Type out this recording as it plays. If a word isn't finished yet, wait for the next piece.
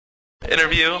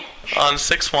interview on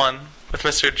 6-1 with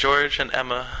Mr. George and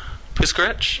Emma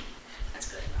Puskariches.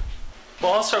 That's good enough.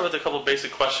 Well, I'll start with a couple of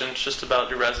basic questions just about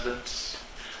your residence.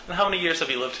 And how many years have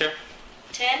you lived here?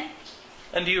 10.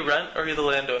 And do you rent or are you the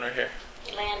landowner here?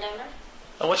 Landowner.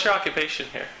 And what's your occupation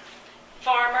here?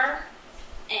 Farmer.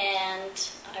 And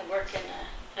I work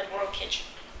in a world kitchen.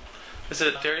 Is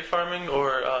it dairy farming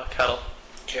or cattle?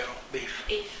 Cattle, beef.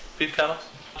 Beef cattle?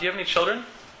 Do you have any children?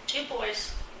 2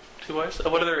 boys. 2 boys?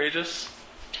 What are their ages?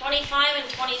 25 and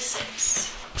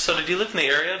 26. So did you live in the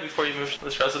area before you moved to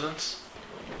this residence?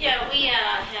 Yeah, we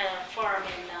had a farm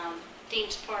in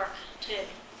Deems Park, too,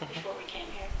 before we came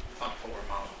here. About 4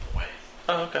 miles away.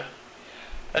 Oh, okay.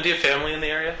 And do you have family in the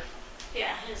area?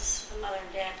 Yeah, his mother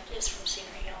and dad is from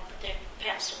Scenery Hill, but they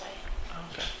passed away. Oh,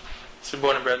 okay. So you're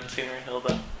born and bred in Scenery Hill,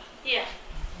 then? Yeah.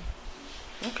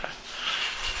 Okay.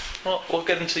 Well, we'll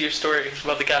get into your story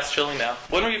about the gas drilling now.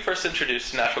 When were you first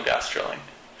introduced to natural gas drilling?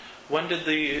 When did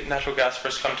the natural gas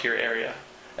first come to your area?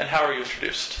 And how were you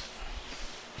introduced?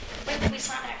 When did we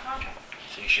sign that contract?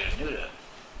 So you should have knew that.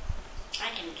 I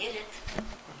can get it.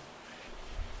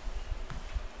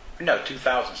 No,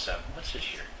 2007. What's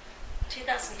this year?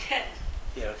 2010.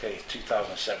 Yeah, okay,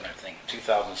 2007, I think.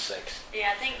 2006.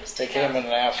 Yeah, I think it was They 2000. came in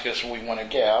and asked us if we wanted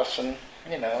gas, and,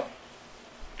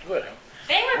 good.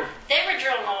 They were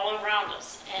drilling all around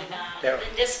us, and Yeah.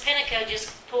 this Pinnacle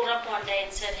just pulled up one day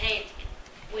and said, "Hey,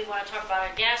 we want to talk about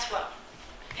our gas well."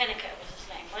 Pinnacle was his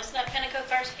name. Wasn't that Pinnacle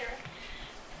first, Gary?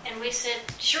 And we said,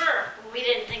 "Sure." We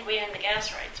didn't think we owned the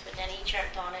gas rights, but then he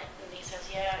checked on it, and he says,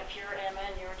 "Yeah, if you're Emma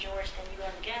and you're George, then you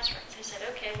own the gas rights." I said,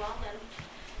 "Okay, well then."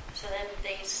 So then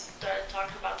they started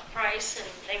talking about the price, and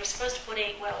they were supposed to put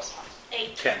 8 wells on.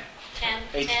 8 to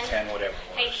 10, whatever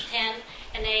it 8 was. to 10,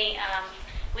 and they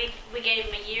we gave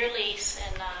them a year lease,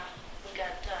 and we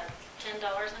got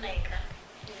 $10 an acre,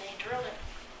 and they drilled it.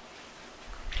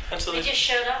 And so They just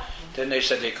showed up. Then they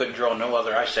said they couldn't drill no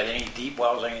other. I said, any deep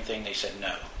wells, anything? They said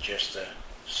no, just the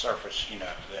surface,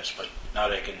 this. But now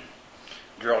they can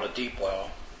drill the deep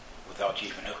well without you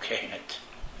even okaying it.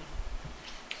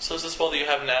 So is this well that you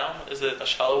have now, is it a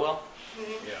shallow well?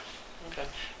 Mm-hmm. Yeah. Okay.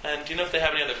 And do you know if they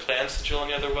have any other plans to drill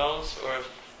any other wells? Or if...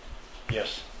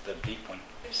 Yes, the deep one.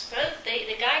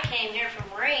 The guy came here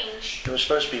from Range. It was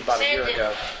supposed to be about a year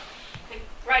ago.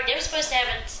 Right, they were supposed to have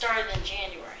it started in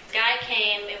January. The guy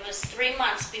came, it was 3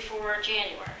 months before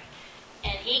January.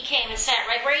 And he came and sat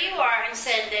right where you are and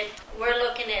said that we're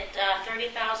looking at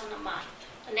 $30,000 a month.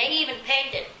 And they even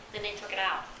pegged it, then they took it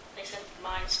out. They said the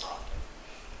mine stopped.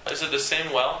 Is it the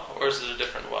same well, or is it a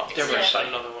different well? Different site.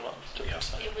 Another one on different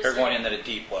site. It was They're going into the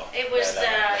deep well. It was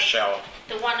the shallow.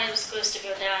 the one that was supposed to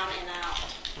go down and out.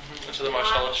 Mm-hmm. Into the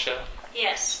Marcellus Shale?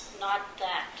 Yes, not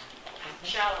that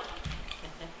shallow one.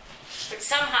 But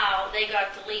somehow they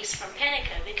got the lease from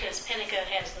Pinnacle because Pinnacle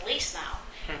has the lease now.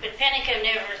 But Pinnacle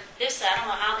never, I don't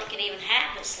know how they can even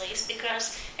have this lease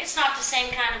because it's not the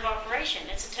same kind of operation.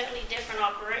 It's a totally different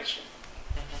operation.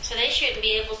 So they shouldn't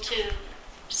be able to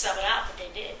sub it out, but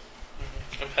they did.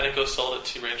 And Pinnacle sold it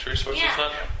to Range Resources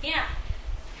then? Yeah.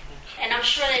 And I'm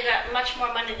sure they got much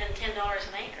more money than $10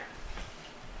 an acre.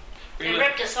 They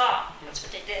ripped us off. That's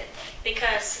what they did.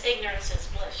 Because ignorance is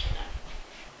bliss,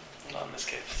 Not in this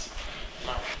case.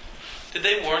 No. Did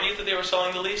they warn you that they were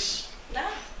selling the lease? No.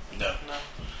 No. No.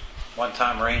 One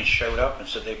time Range showed up and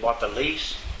said they bought the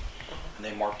lease, and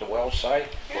they marked the well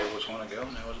site where it was going to go,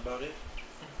 and that was about it.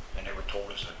 They never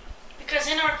told us that. Because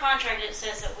in our contract it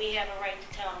says that we have a right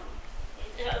to tell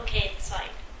them, okay, the site.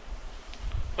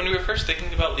 When you were first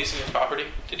thinking about leasing your property,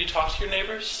 did you talk to your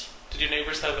neighbors? Did your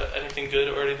neighbors have anything good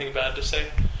or anything bad to say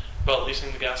about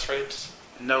leasing the gas rights?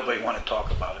 Nobody wanted to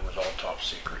talk about it. It was all top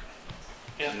secret.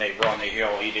 Yeah. And they were on the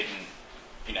hill. He didn't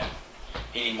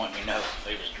want me to know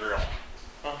they was drilling.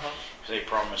 Uh-huh. So they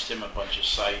promised him a bunch of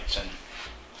sites, and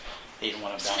he didn't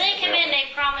want them So down they the come hill. in, they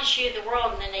promise you the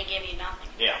world, and then they give you nothing.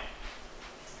 Yeah.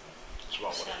 That's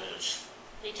what So it is.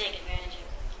 they take advantage of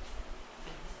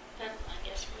it. That, I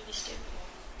guess, really stupid.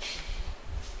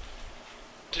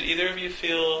 Did either of you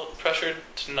feel pressured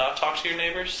to not talk to your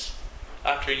neighbors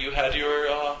after you had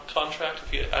your contract?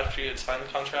 After you had signed the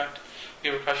contract,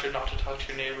 you were pressured not to talk to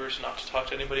your neighbors, not to talk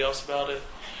to anybody else about it,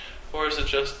 or is it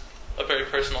just a very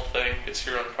personal thing? It's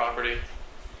your own property.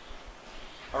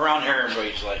 Around here,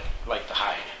 everybody's like to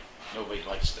hide. Nobody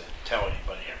likes to tell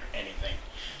anybody anything.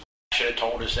 Should have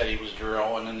told us that he was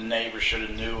drilling, and the neighbors should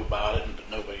have knew about it, but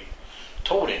nobody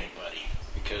told anybody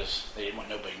because they didn't want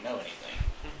nobody to know anything.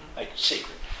 Like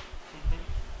secret.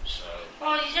 So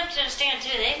Well, you have to understand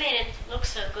too, they made it look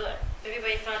so good.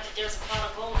 Everybody thought that there was a pot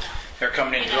of gold now. they're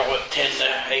coming in You know.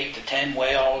 drilling 8 to 10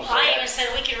 wells. Well, I even said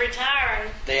we could retire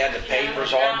and, They had the you know,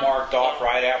 papers all marked off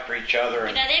right after each other, you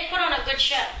and know, they put on a good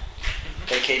show.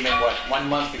 they came in 1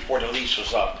 month before the lease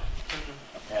was up.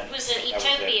 And It was an that was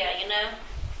utopia, you know,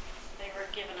 they were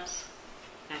giving us,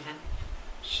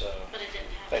 So but it didn't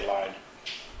they happen. lied.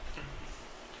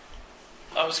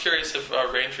 I was curious if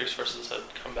Range Resources had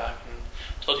come back and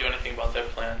told you anything about their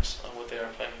plans, what they are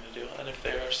planning to do, and if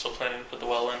they are still planning to put the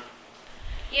well in.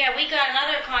 Yeah, we got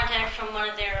another contact from one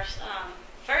of their,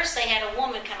 first they had a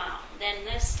woman come out, then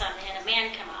this time they had a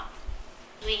man come out.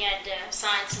 We had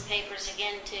signed some papers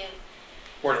again to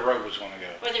Where the road was going to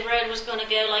go. where the road was going to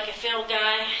go, like a field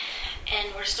guy,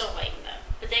 and we're still waiting though.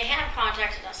 But they have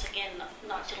contacted us again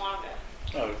not too long ago.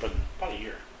 No, it's been about a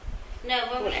year. No,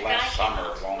 when It was that last guy came summer,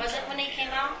 out. a long Was it time when he ago. came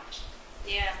out?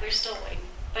 Yeah, we're still waiting.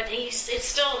 But it's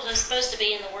still supposed to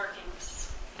be in the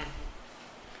workings.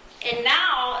 And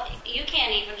now you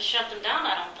can't even shut them down,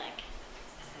 I don't think,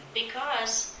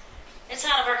 because it's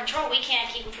out of our control. We can't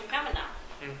keep them from coming now.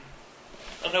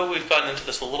 I know we've gotten into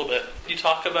this a little bit. Can you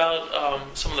talk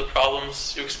about some of the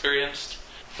problems you experienced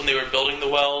when they were building the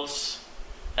wells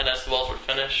and as the wells were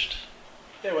finished?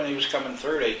 Yeah, when he was coming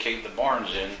through, they caved the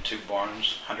barns in, 2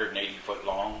 barns, 180 foot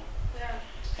long, Yeah.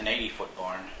 an 80-foot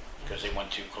barn, because they went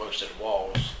too close to the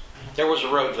walls. There was a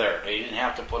road there. They didn't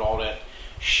have to put all that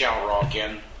shell rock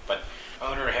in, but the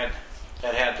owner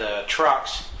that had the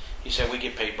trucks, he said we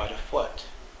get paid by the foot.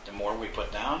 The more we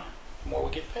put down, the more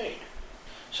we get paid.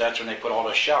 So that's when they put all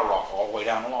the shell rock all the way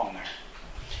down along there.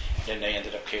 Then they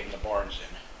ended up caving the barns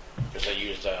in, because they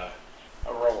used a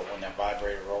roller, one of them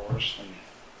vibrator rollers, and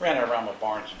ran it around the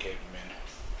barns and caved them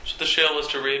in. So the shale was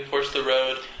to reinforce the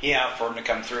road. Yeah, for them to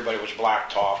come through, but it was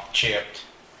blacktop, chipped.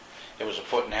 It was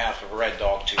 1.5 foot of red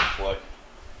dog, 2 foot.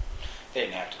 They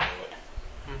didn't have to do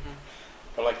it.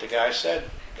 But like the guy said,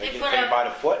 they They get put paid up- by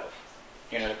the foot,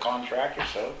 the contractor,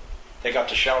 so they got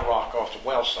the shell rock off the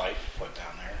well site, put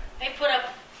down there. They put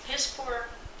up piss poor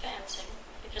fencing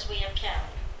because we have cattle.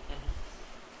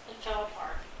 It fell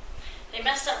apart. They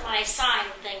messed up my sign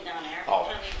thing down there. Oh.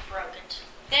 And we broke it.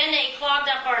 Then they clogged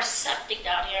up our septic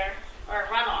down here, our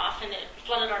runoff, and it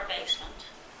flooded our basement.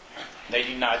 They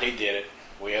denied they did it.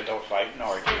 We had to fight and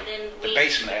argue. And then The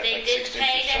basement had they like did 6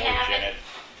 pay inches to have sewage in it it.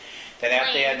 Then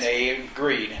after that, cleaned. they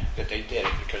agreed that they did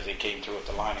it because they came through with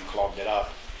the line and clogged it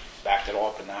up, backed it all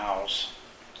up in the house.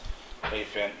 They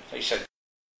said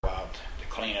allowed to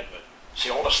clean it, but see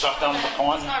all the stuff down in the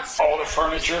pond, It's not all the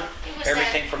furniture, It was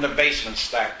everything from the basement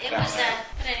stacked It down was there. that,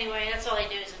 but anyway, that's all they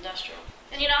do is industrial.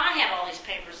 And I have all these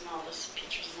papers and all this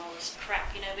pictures and all this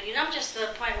crap, but I'm just to the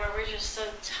point where we're just so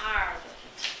tired of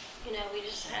it. We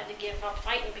just had to give up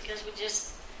fighting because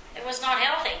it was not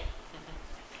healthy.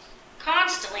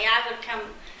 Constantly, I would come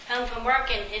home from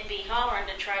work and he'd be hollering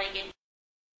to try to get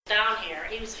down here.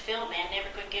 He was a field man, never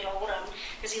could get a hold of him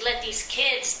because he let these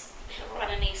kids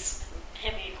running these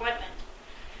heavy equipment.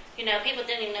 People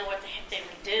didn't even know what the heck they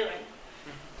were doing.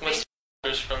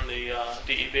 Was from the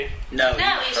DEP. No,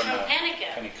 No, he's from the Penico.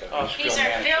 Penico. Oh, He's our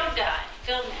field guy,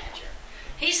 field manager.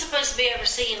 He's supposed to be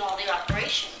overseeing all the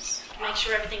operations, to make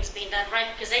sure everything's being done right,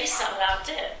 because they sub out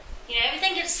too.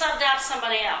 Everything gets subbed out to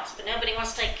somebody else, but nobody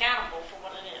wants to take accountable for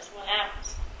what it is, what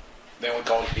happens. Then we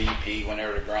called DEP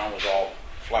whenever the ground was all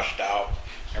flushed out.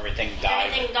 Everything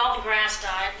died. Everything, all the grass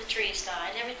died, the trees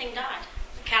died, everything died.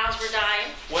 The cows were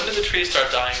dying. When did the trees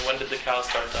start dying? When did the cows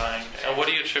start dying? And what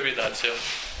do you attribute that to?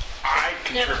 I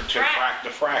contributed to frack. the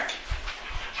frack.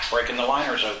 Breaking the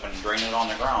liners open, draining it on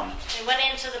the ground. They went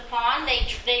into the pond, they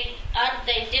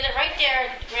did it right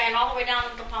there, ran all the way down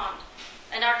to the pond.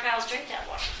 And our cows drink that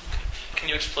water. Can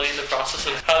you explain the process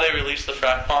of how they released the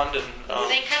frac pond? And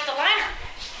They cut the liner.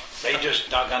 They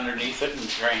just dug underneath it and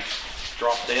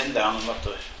dropped the end down and let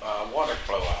the water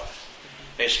flow out.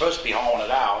 They were supposed to be hauling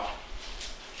it out.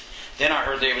 Then I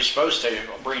heard they were supposed to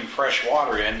bring fresh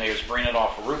water in. They was bringing it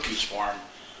off of Rookie's farm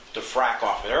to frack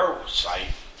off their site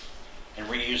and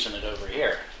reusing it over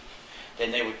here.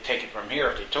 Then they would take it from here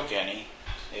if they took any.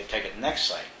 They would take it to the next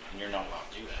site, and you're not allowed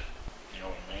to do that. You know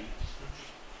what I mean?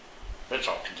 But it's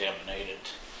all contaminated.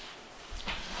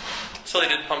 so they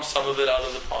did pump some of it out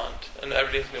of the pond, and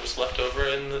everything that was left over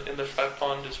in the frac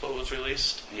pond is what was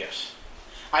released. Yes.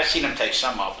 I seen them take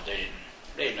some out, but they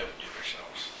didn't know what to do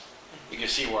themselves. You can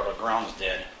see where the ground's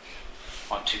dead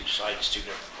on 2 sites, 2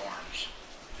 different farms.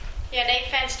 Yeah, they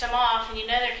fenced them off, and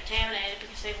they're contaminated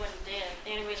because they wouldn't do it.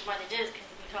 The only reason why they did is because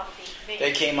we called the DEP.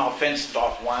 They came out, fenced it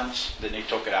off once, then they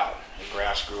took it out. The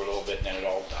grass grew a little bit, and then it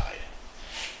all died.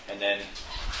 And then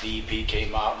DEP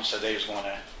came out and said they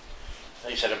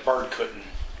said a bird couldn't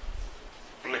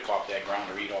lick off that ground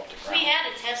or eat off the ground. We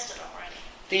had it tested already.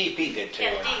 DEP did too.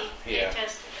 Yeah, the they Yeah.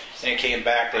 tested it. And it came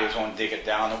back, they was going to dig it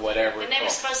down or whatever. And they were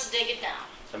supposed to dig it down.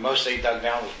 The most they dug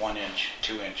down was 1 inch,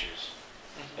 2 inches.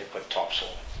 They put topsoil.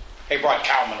 They brought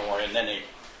cow manure and then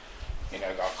they,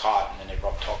 got caught and then they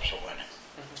brought topsoil in it.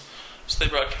 So they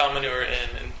brought cow manure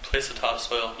in place of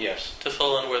topsoil. Yes. To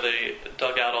fill in where they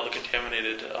dug out all the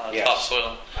contaminated Yes.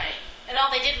 topsoil. Right. And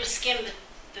all they did was skim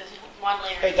the one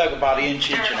layer. They dug about an inch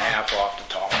and a half off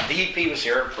the top. DEP was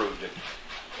here, approved it.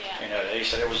 Yeah. They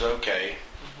said it was okay.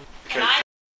 And I,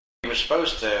 He was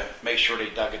supposed to make sure they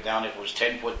dug it down if it was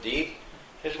 10 foot deep.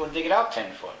 He was going to dig it out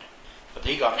 10 foot. But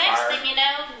he got next fired. thing you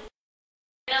know,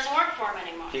 it doesn't work for him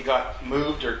anymore. He got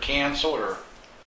moved or canceled or